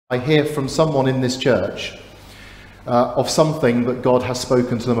I hear from someone in this church of something that God has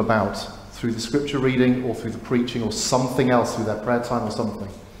spoken to them about through the scripture reading or through the preaching or something else, through their prayer time or something.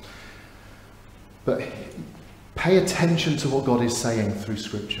 But pay attention to what God is saying through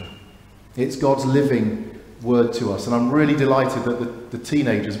scripture. It's God's living word to us. And I'm really delighted that the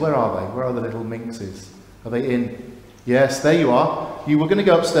teenagers, where are they? Where are the little minxes? Are they in? Yes, there you are. You were going to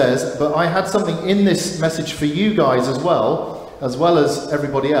go upstairs, but I had something in this message for you guys as well as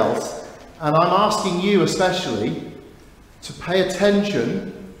everybody else. And I'm asking you especially to pay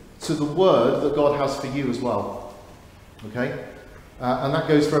attention to the word that God has for you as well. Okay? And that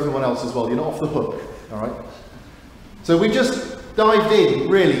goes for everyone else as well. You're not off the hook. All right? So we just dived in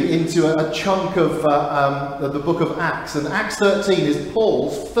really into a chunk of the book of Acts. And Acts 13 is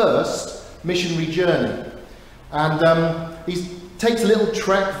Paul's first missionary journey. And he takes a little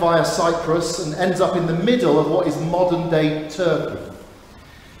trek via Cyprus and ends up in the middle of what is modern day Turkey.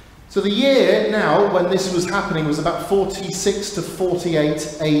 So the year now when this was happening was about 46 to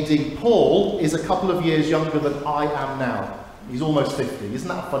 48 AD. Paul is a couple of years younger than I am now. He's almost 50. Isn't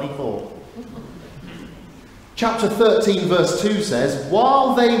that a funny thought? Chapter 13 verse 2 says,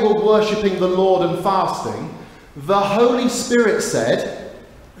 while they were worshipping the Lord and fasting, the Holy Spirit said,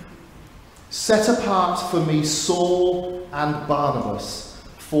 set apart for me Saul and Barnabas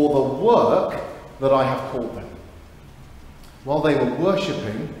for the work that I have called them. While they were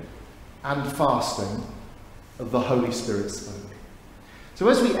worshipping and fasting, the Holy Spirit spoke. So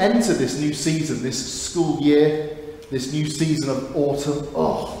as we enter this new season, this school year, this new season of autumn,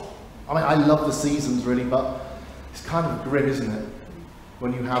 I love the seasons really, but it's kind of grim, isn't it?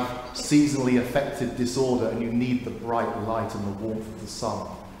 When you have seasonally affected disorder and you need the bright light and the warmth of the sun.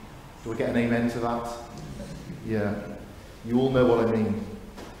 Do I get an amen to that? Yeah. You all know what I mean.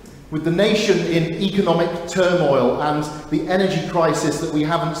 With the nation in economic turmoil and the energy crisis that we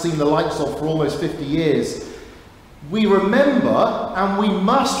haven't seen the likes of for almost 50 years, we remember, and we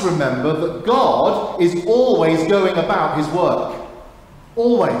must remember, that God is always going about his work.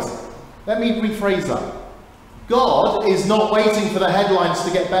 Always. Let me rephrase that. God is not waiting for the headlines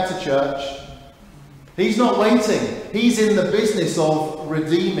to get better, church. He's not waiting. He's in the business of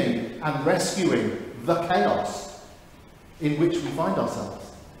redeeming and rescuing the chaos in which we find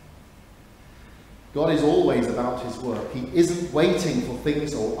ourselves. God is always about his work. He isn't waiting for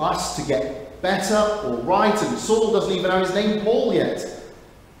things or us to get better or right. And Saul doesn't even have his name Paul yet.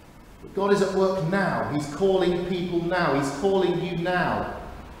 But God is at work now. He's calling people now. He's calling you now,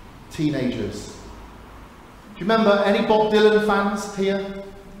 teenagers. Do you remember any Bob Dylan fans here?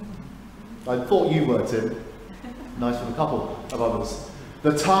 I thought you were, Tim. Nice with a couple of others.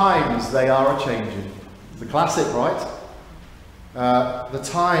 The times they are a-changing. It's a classic, right? The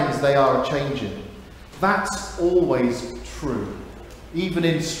times they are a-changing. That's always true. Even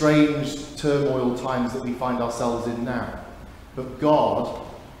in strange turmoil times that we find ourselves in now. But God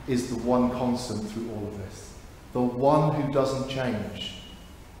is the one constant through all of this. The one who doesn't change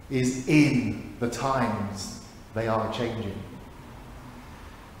is in the times they are changing.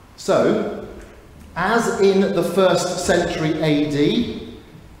 So, as in the 1st century AD,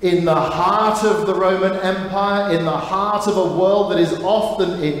 in the heart of the Roman Empire, in the heart of a world that is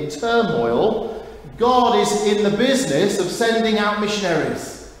often in turmoil, God is in the business of sending out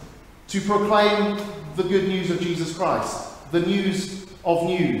missionaries to proclaim the good news of Jesus Christ, the news of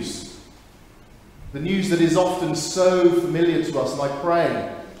news, the news that is often so familiar to us. And I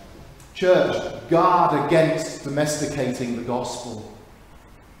pray, church, guard against domesticating the gospel.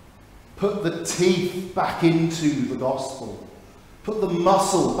 Put the teeth back into the gospel. Put the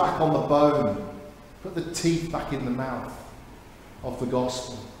muscle back on the bone. Put the teeth back in the mouth of the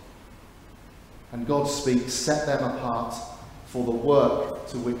gospel. And God speaks, set them apart for the work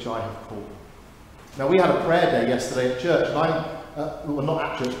to which I have called. Now we had a prayer day yesterday at church. And well, not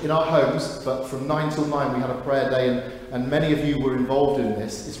at church, in our homes, but from 9 till 9 we had a prayer day, and many of you were involved in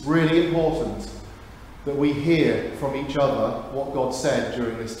this. It's really important that we hear from each other what God said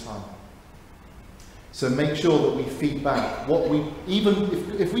during this time. So make sure that we feed back what we, even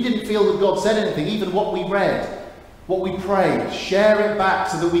if we didn't feel that God said anything, even what we read, what we prayed, share it back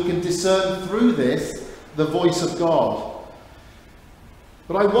so that we can discern through this the voice of God.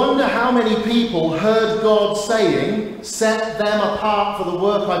 But I wonder how many people heard God saying, set them apart for the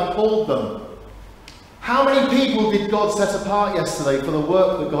work I've called them. How many people did God set apart yesterday for the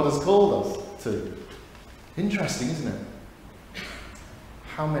work that God has called us to? Interesting, isn't it?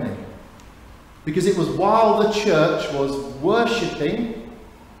 How many? Because it was while the church was worshipping,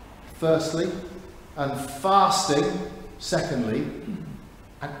 firstly, and fasting, secondly,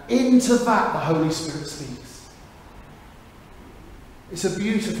 and into that the Holy Spirit speaks. It's a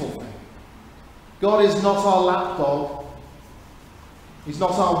beautiful thing. God is not our lapdog. He's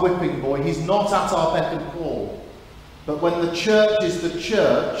not our whipping boy. He's not at our beck and call. But when the church is the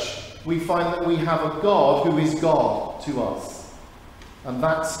church, we find that we have a God who is God to us. And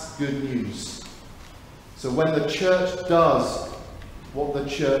that's good news. So when the church does what the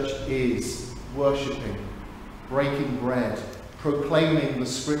church is, worshipping, breaking bread, proclaiming the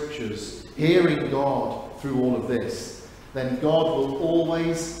scriptures, hearing God through all of this, then God will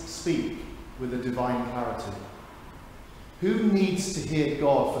always speak with a divine clarity. Who needs to hear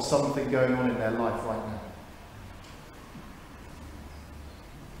God for something going on in their life right now?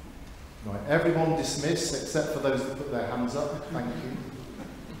 Right, everyone dismiss except for those that put their hands up. Thank you.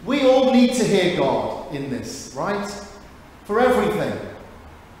 We all need to hear God in this, right? For everything.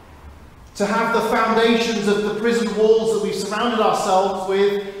 To have the foundations of the prison walls that we've surrounded ourselves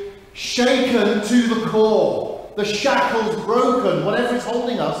with shaken to the core. The shackles broken, whatever is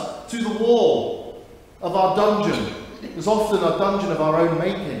holding us to the wall of our dungeon. It's often a dungeon of our own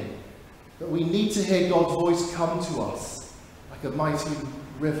making. But we need to hear God's voice come to us like a mighty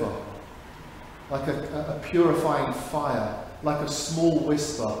river, like a purifying fire, like a small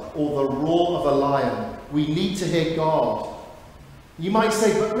whisper, or the roar of a lion. We need to hear God. You might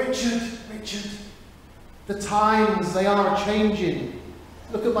say, but Richard, the times, they are changing.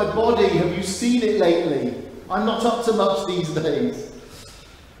 Look at my body. Have you seen it lately? I'm not up to much these days.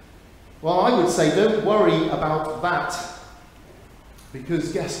 Well, I would say don't worry about that.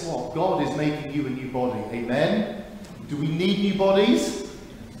 Because guess what? God is making you a new body. Amen? Do we need new bodies?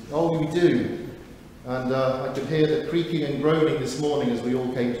 Oh, we do. And I could hear the creaking and groaning this morning as we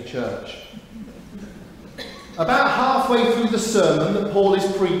all came to church. About halfway through the sermon that Paul is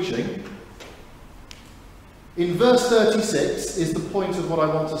preaching, in verse 36 is the point of what I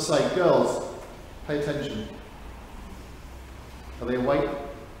want to say. Girls, pay attention. Are they awake?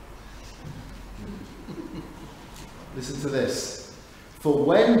 Listen to this. For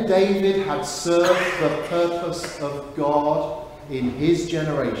when David had served the purpose of God in his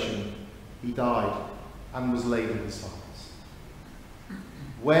generation, he died and was laid in his fathers.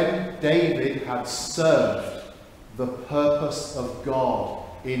 When David had served the purpose of God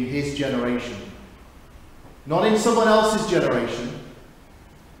in his generation, not in someone else's generation,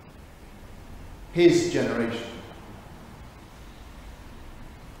 his generation.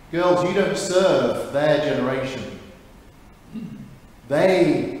 Girls, you don't serve their generation.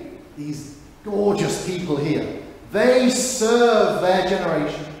 These gorgeous people here, they serve their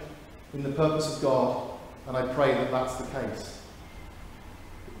generation in the purpose of God, and I pray that that's the case.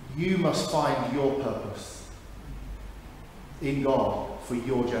 You must find your purpose in God for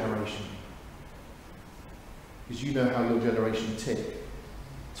your generation. Because you know how your generation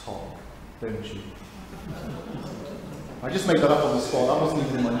talk, don't you? I just made that up on the spot. That wasn't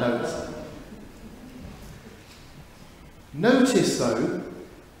even in my notes. Notice, though,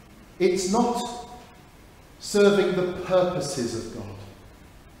 it's not serving the purposes of God.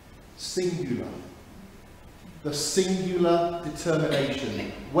 Singular. The singular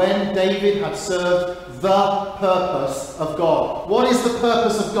determination. When David had served the purpose of God. What is the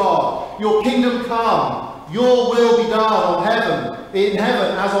purpose of God? Your kingdom come. Your will be done in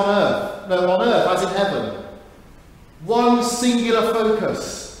heaven as on earth. No, on earth as in heaven. One singular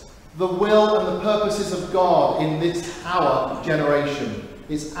focus. The will and the purposes of God in this our generation.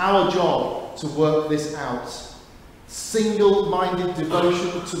 It's our job to work this out. Single-minded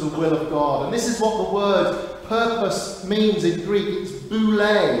devotion to the will of God. And this is what the word purpose means in Greek. It's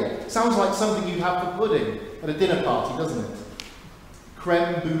boule. Sounds like something you'd have for pudding at a dinner party, doesn't it?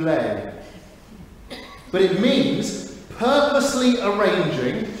 Creme brulee. But it means purposely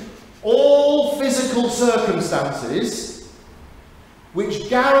arranging all physical circumstances which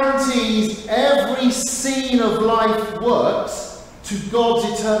guarantees every scene of life works to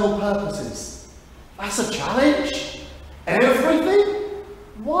God's eternal purposes. That's a challenge. Everything?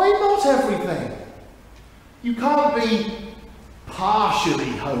 Why not everything? You can't be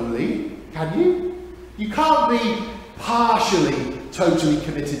partially holy, can you? You can't be partially totally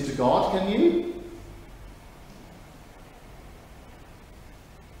committed to God, can you?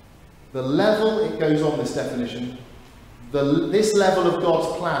 The level, it goes on this definition, this level of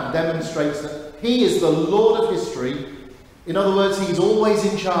God's plan demonstrates that He is the Lord of history. In other words, He's always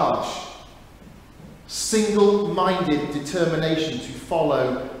in charge. Single-minded determination to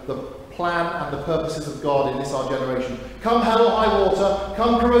follow the plan and the purposes of God in this our generation. Come hell or high water,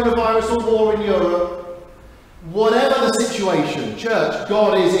 come coronavirus or war in Europe, whatever the situation, church,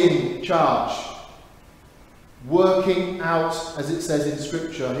 God is in charge. Working out, as it says in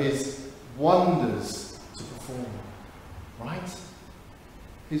Scripture, His wonders to perform. Right?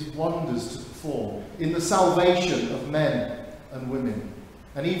 his wonders to perform in the salvation of men and women,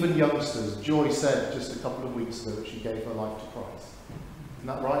 and even youngsters. Joy said just a couple of weeks ago that she gave her life to Christ. Isn't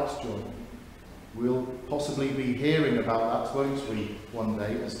that right, Joy? We'll possibly be hearing about that, won't we, one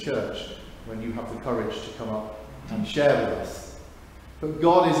day as church, when you have the courage to come up and share with us. But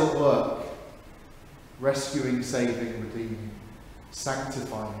God is at work, rescuing, saving, redeeming,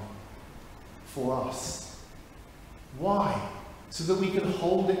 sanctifying for us. Why? So that we can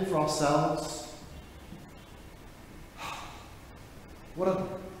hold it for ourselves. What a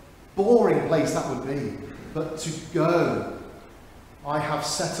boring place that would be. But to go, I have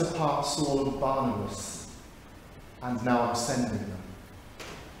set apart Saul and Barnabas, and now I'm sending them.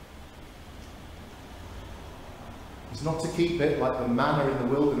 It's not to keep it like the manna in the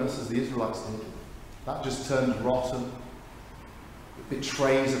wilderness as the Israelites did. That just turns rotten. It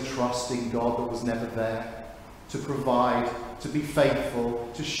betrays a trust in God that was never there. To provide, to be faithful,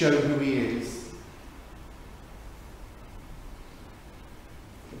 to show who he is.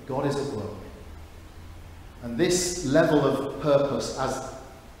 But God is at work. And this level of purpose, as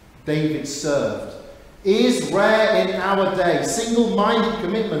David served, is rare in our day. Single-minded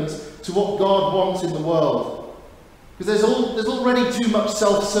commitment to what God wants in the world. Because there's already too much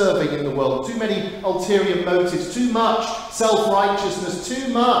self-serving in the world, too many ulterior motives, too much self-righteousness, too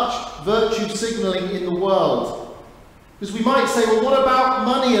much virtue signalling in the world. Because we might say, well, what about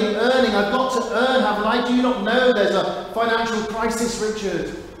money and earning? I've got to earn, haven't I? Do you not know there's a financial crisis,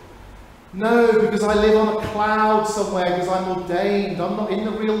 Richard? No, because I live on a cloud somewhere, because I'm ordained. I'm not in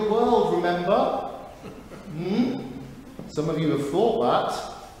the real world, remember? Some of you have thought that.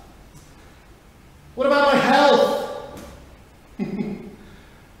 What about my health?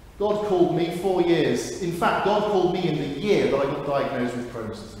 God called me 4 years. In fact, God called me in the year that I got diagnosed with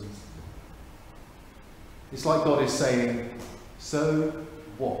Crohn's disease. It's like God is saying, so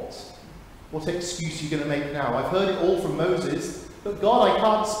what? What excuse are you going to make now? I've heard it all from Moses. But God, I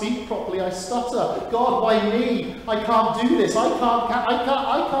can't speak properly, I stutter. God, why me? I can't do this. I can't.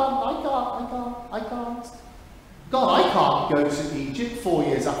 God, I can't go to Egypt 4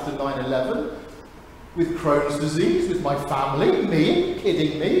 years after 9/11 with Crohn's disease, with my family. Me?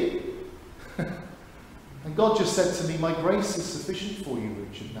 Kidding me? And God just said to me, my grace is sufficient for you,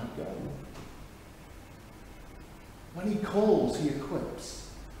 Richard, now go. When he calls, he equips.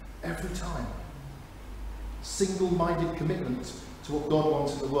 Every time. Single-minded commitment to what God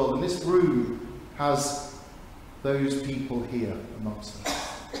wants in the world. And this room has those people here amongst us.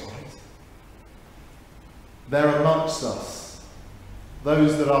 Right? They're amongst us.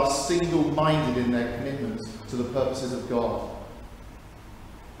 Those that are single-minded in their commitment to the purposes of God.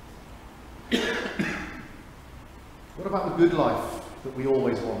 What about the good life that we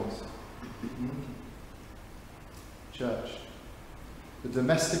always want? Church, the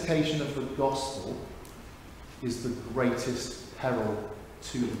domestication of the gospel is the greatest peril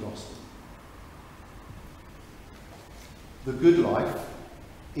to the gospel. The good life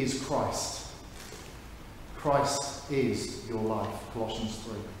is Christ. Christ is your life, Colossians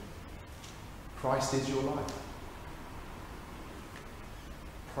 3. Christ is your life.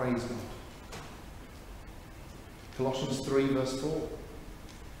 Praise God. Colossians 3 verse 4.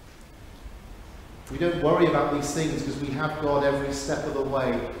 We don't worry about these things because we have God every step of the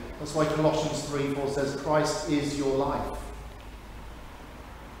way. That's why Colossians 3:4 says, Christ is your life.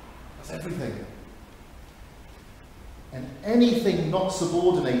 That's everything. And anything not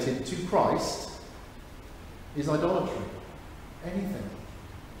subordinated to Christ is idolatry. Anything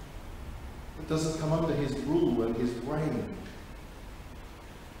that doesn't come under his rule and his reign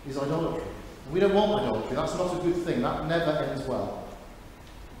is idolatry. We don't want idolatry. That's not a good thing. That never ends well.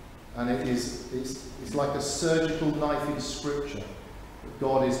 And it's like a surgical knife in Scripture.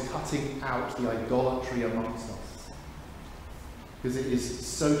 God is cutting out the idolatry amongst us. Because it is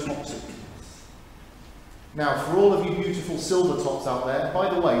so toxic to us. Now, for all of you beautiful silver tops out there,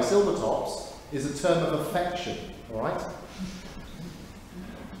 by the way, silver tops is a term of affection, alright?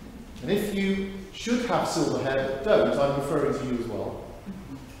 And if you should have silver hair but don't, I'm referring to you as well.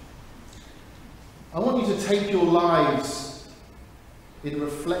 I want you to take your lives in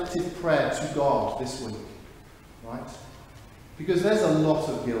reflective prayer to God this week, right? Because there's a lot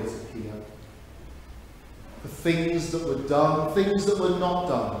of guilt here. For things that were done, things that were not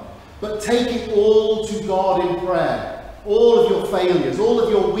done. But take it all to God in prayer. All of your failures, all of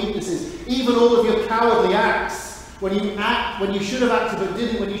your weaknesses, even all of your cowardly acts. When you act, when you should have acted but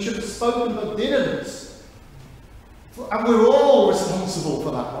didn't, when you should have spoken but didn't. And we're all responsible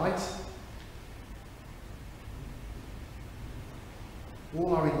for that, right?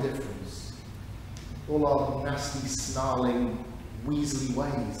 All our indifference, all our nasty, snarling weaselly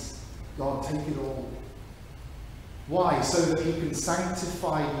ways. God, take it all. Why? So that he can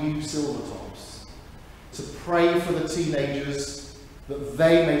sanctify you, Silvertops, to pray for the teenagers that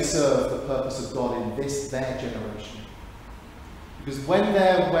they may serve the purpose of God in this, their generation. Because when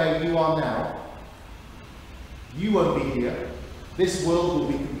they're where you are now, you won't be here. This world will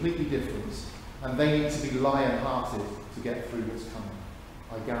be completely different, and they need to be lion-hearted to get through what's coming.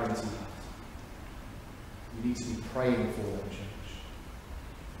 I guarantee that. You need to be praying for them, church.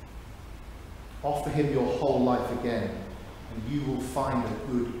 Offer him your whole life again, and you will find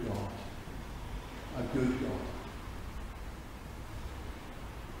a good God. A good God.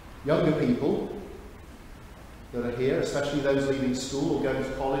 Younger people that are here, especially those leaving school or going to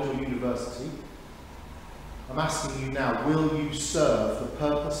college or university, I'm asking you now, will you serve the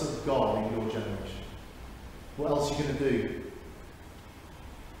purpose of God in your generation? What else are you going to do?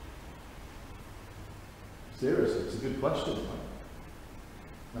 Seriously, it's a good question,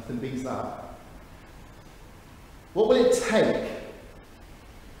 right? Nothing beats that. What will it take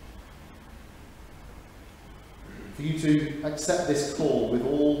for you to accept this call with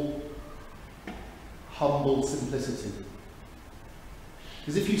all humble simplicity?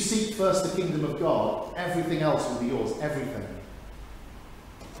 Because if you seek first the kingdom of God, everything else will be yours. Everything.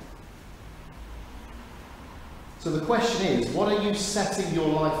 So the question is, what are you setting your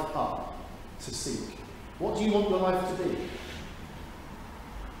life up to seek? What do you want your life to be?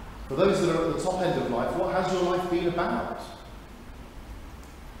 For those that are at the top end of life, what has your life been about?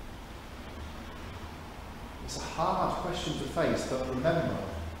 It's a hard question to face, but remember,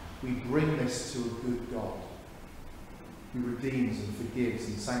 we bring this to a good God who redeems and forgives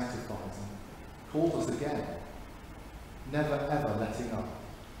and sanctifies and calls us again, never ever letting up.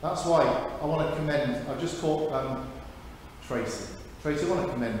 That's why I want to commend, I've just caught Tracy. Tracy, I want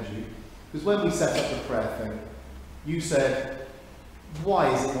to commend you, because when we set up the prayer thing, you said,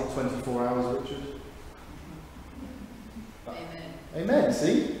 why is it not 24 hours, Richard? Amen. Amen,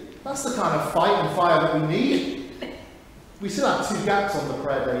 see? That's the kind of fight and fire that we need. We still had 2 gaps on the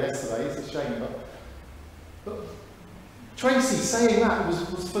prayer day yesterday, it's a shame, but Tracy saying that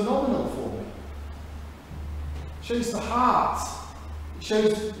was phenomenal for me. It shows the heart. It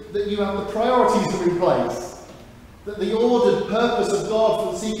shows that you have the priorities in place. That the ordered purpose of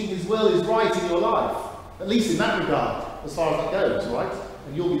God for seeking his will is right in your life. At least in that regard, as far as that goes, right?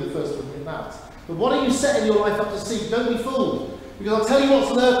 And you'll be the first to admit that. But what are you setting your life up to seek? Don't be fooled. Because I'll tell you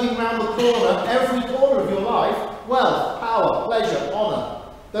what's lurking around the corner, every corner of your life: wealth, power, pleasure, honour.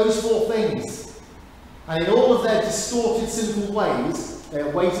 Those 4 things. And in all of their distorted, sinful ways, they are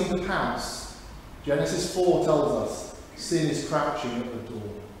waiting to pounce. Genesis 4 tells us sin is crouching at the door,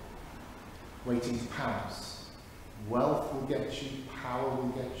 waiting to pounce. Wealth will get you, power will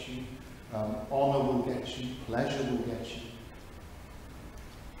get you, honour will get you, pleasure will get you.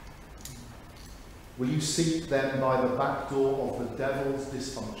 Will you seek them by the back door of the devil's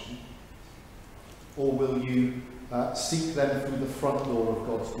dysfunction? Or will you seek them through the front door of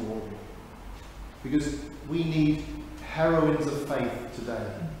God's glory? Because we need heroines of faith today.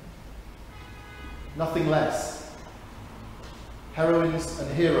 Nothing less. Heroines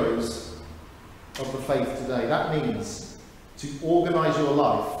and heroes of the faith today. That means to organise your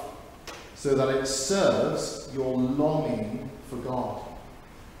life so that it serves your longing for God.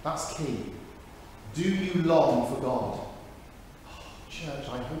 That's key. Do you long for God? Oh, church,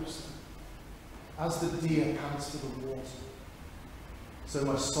 I hope so. As the deer pants for the water, so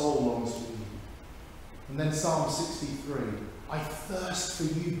my soul longs for you. And then Psalm 63, I thirst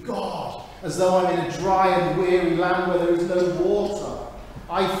for you, God, as though I'm in a dry and weary land where there is no water.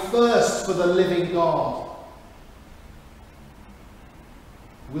 I thirst for the living God.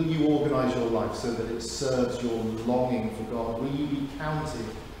 Will you organise your life so that it serves your longing for God? Will you be counted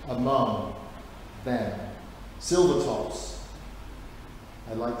among them? Silvertops,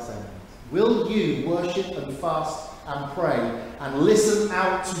 I like saying it. Will you worship and fast and pray and listen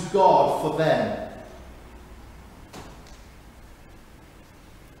out to God for them?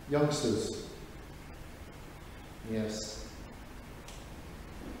 Youngsters, yes.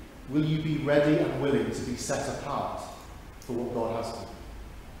 Will you be ready and willing to be set apart for what God has for you?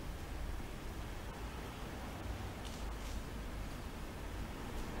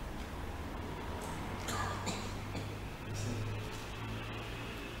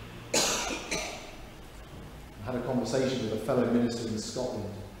 I had a conversation with a fellow minister in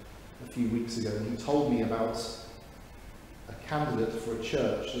Scotland a few weeks ago, and he told me about a candidate for a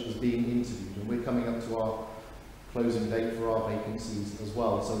church that was being interviewed, and we're coming up to our closing date for our vacancies as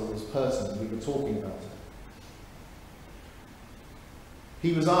well, so it was pertinent. We were talking about it.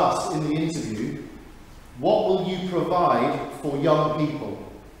 He was asked in the interview, what will you provide for young people?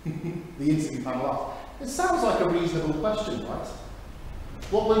 The interview panel asked. It sounds like a reasonable question, right?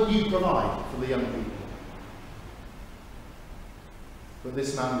 What will you provide for the young people? But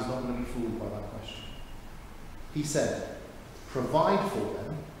this man was not going to be fooled by that question. He said, provide for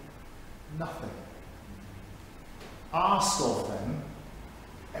them nothing. Ask of them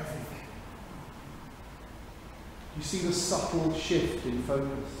everything. You see the subtle shift in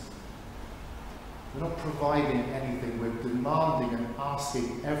focus. We're not providing anything, we're demanding and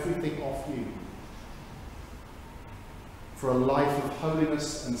asking everything of you for a life of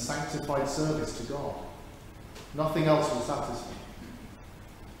holiness and sanctified service to God. Nothing else will satisfy.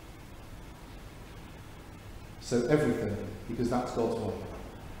 So everything, because that's God's way.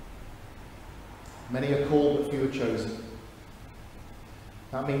 Many are called, but few are chosen.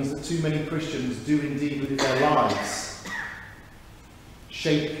 That means that too many Christians do indeed with their lives,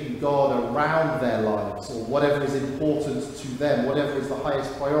 shaping God around their lives, or whatever is important to them, whatever is the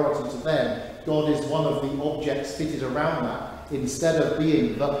highest priority to them. God is one of the objects fitted around that, instead of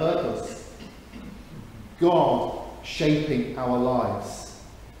being the purpose. God shaping our lives.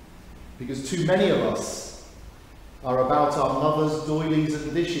 Because too many of us are about our mother's doilies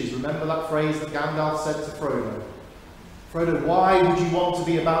and dishes. Remember that phrase that Gandalf said to Frodo? Frodo, why would you want to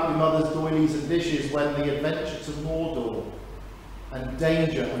be about your mother's doilies and dishes when the adventure to Mordor and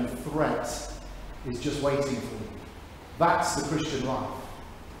danger and threat is just waiting for you? That's the Christian life.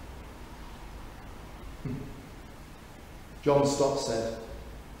 John Stott said,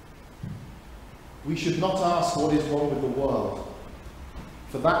 we should not ask what is wrong with the world,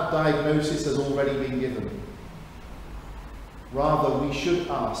 for that diagnosis has already been given. Rather, we should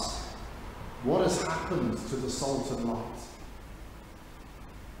ask, what has happened to the salt and light?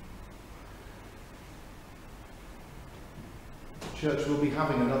 Church, we'll be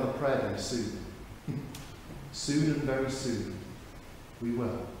having another prayer day soon. Soon and very soon. We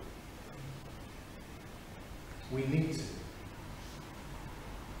will. We need to.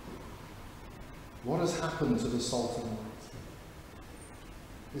 What has happened to the salt and light?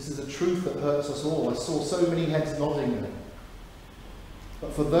 This is a truth that hurts us all. I saw so many heads nodding there.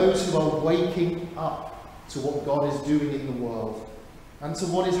 But for those who are waking up to what God is doing in the world and to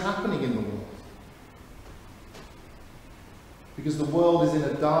what is happening in the world, because the world is in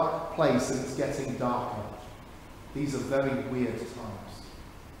a dark place and it's getting darker. These are very weird times.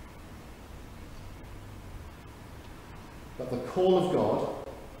 But the call of God,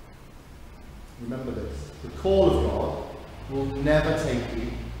 remember this, the call of God will never take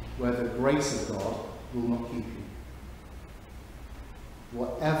you where the grace of God will not keep you.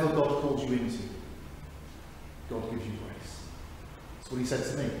 Whatever God calls you into, God gives you grace. That's what he said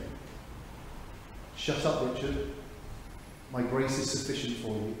to me. Shut up, Richard. My grace is sufficient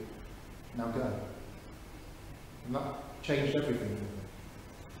for you. Now go. And that changed everything for me.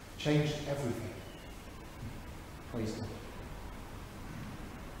 Changed everything. Praise God.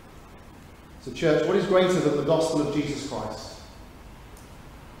 So church, what is greater than the gospel of Jesus Christ?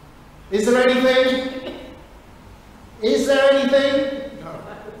 Is there anything? Is there anything?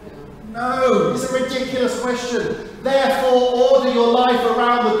 No, it's a ridiculous question. Therefore, order your life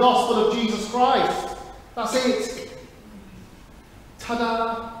around the gospel of Jesus Christ. That's it.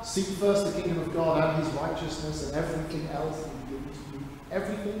 Ta-da! Seek first the kingdom of God and his righteousness, and everything else will be given to you.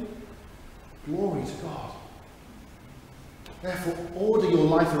 Everything. Glory to God. Therefore, order your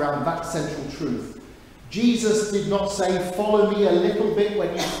life around that central truth. Jesus did not say, follow me a little bit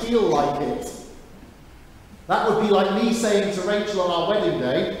when you feel like it. That would be like me saying to Rachel on our wedding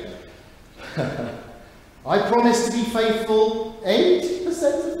day, I promise to be faithful 80%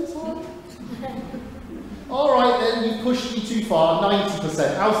 of the time. All right then, you pushed me too far,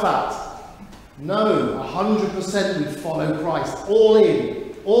 90%. How's that? No, 100% we follow Christ. All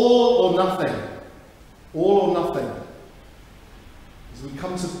in. All or nothing. All or nothing. As we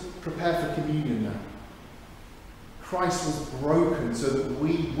come to prepare for communion now, Christ was broken so that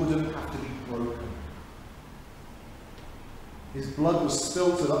we wouldn't have to be broken. His blood was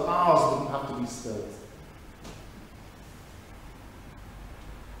spilled so that ours wouldn't have to be spilled.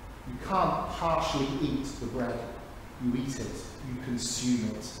 You can't partially eat the bread. You eat it. You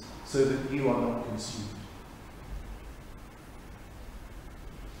consume it so that you are not consumed.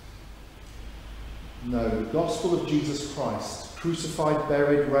 No, the gospel of Jesus Christ, crucified,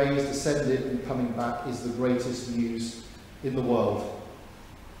 buried, raised, ascended, and coming back, is the greatest news in the world.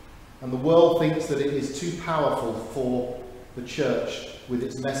 And the world thinks that it is too powerful for the church with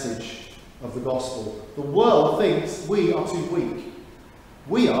its message of the gospel. The world thinks we are too weak.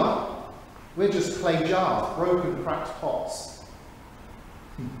 We are. We're just clay jars, broken, cracked pots.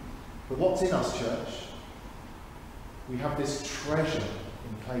 But what's in us, church? We have this treasure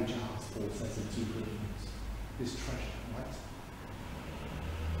in clay jars, Paul says in 2 Corinthians. This treasure, right?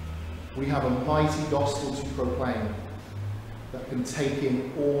 We have a mighty gospel to proclaim that can take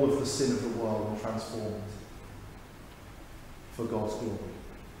in all of the sin of the world and transform it for God's glory.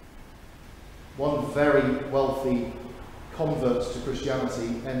 One very wealthy convert to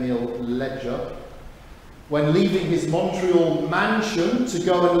Christianity, Emile Ledger, when leaving his Montreal mansion to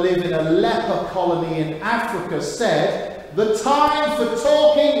go and live in a leper colony in Africa, said, "The time for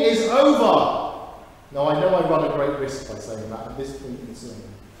talking is over." Now, I know I run a great risk by saying that at this point in the sermon.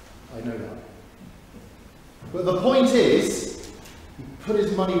 I know that. But the point is, he put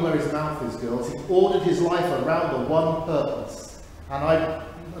his money where his mouth is, girls. He ordered his life around the one purpose. And I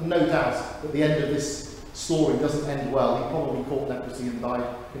have no doubt that the end of this story doesn't end well. He probably caught leprosy and died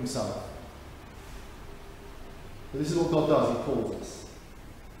himself. But this is what God does. He calls us.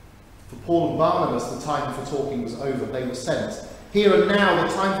 For Paul and Barnabas, the time for talking was over. They were sent. Here and now,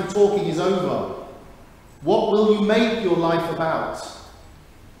 the time for talking is over. What will you make your life about?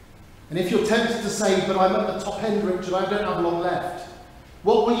 And if you're tempted to say, "But I'm at the top end, Richard, I don't have long left,"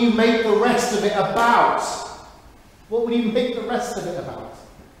 what will you make the rest of it about? What will you make the rest of it about?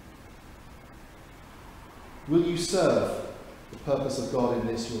 Will you serve the purpose of God in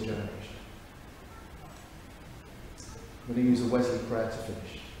this, your generation? I'm going to use a Wesley prayer to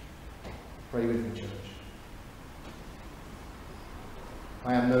finish. Pray with me, church.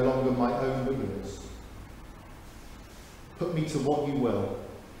 I am no longer my own but yours. Put me to what you will.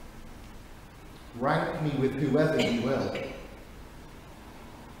 Rank me with whoever you will.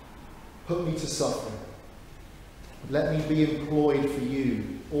 Put me to suffering. Let me be employed for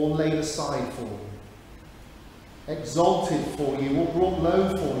you, or laid aside for you. Exalted for you, or brought low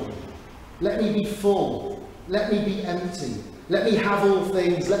for you. Let me be full. Let me be empty. Let me have all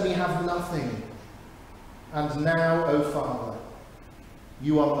things. Let me have nothing. And now, O Father,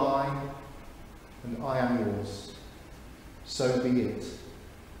 you are mine, and I am yours. So be it.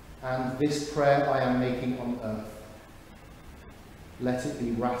 And this prayer I am making on earth, let it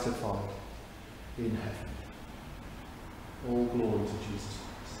be ratified in heaven. All glory to Jesus Christ.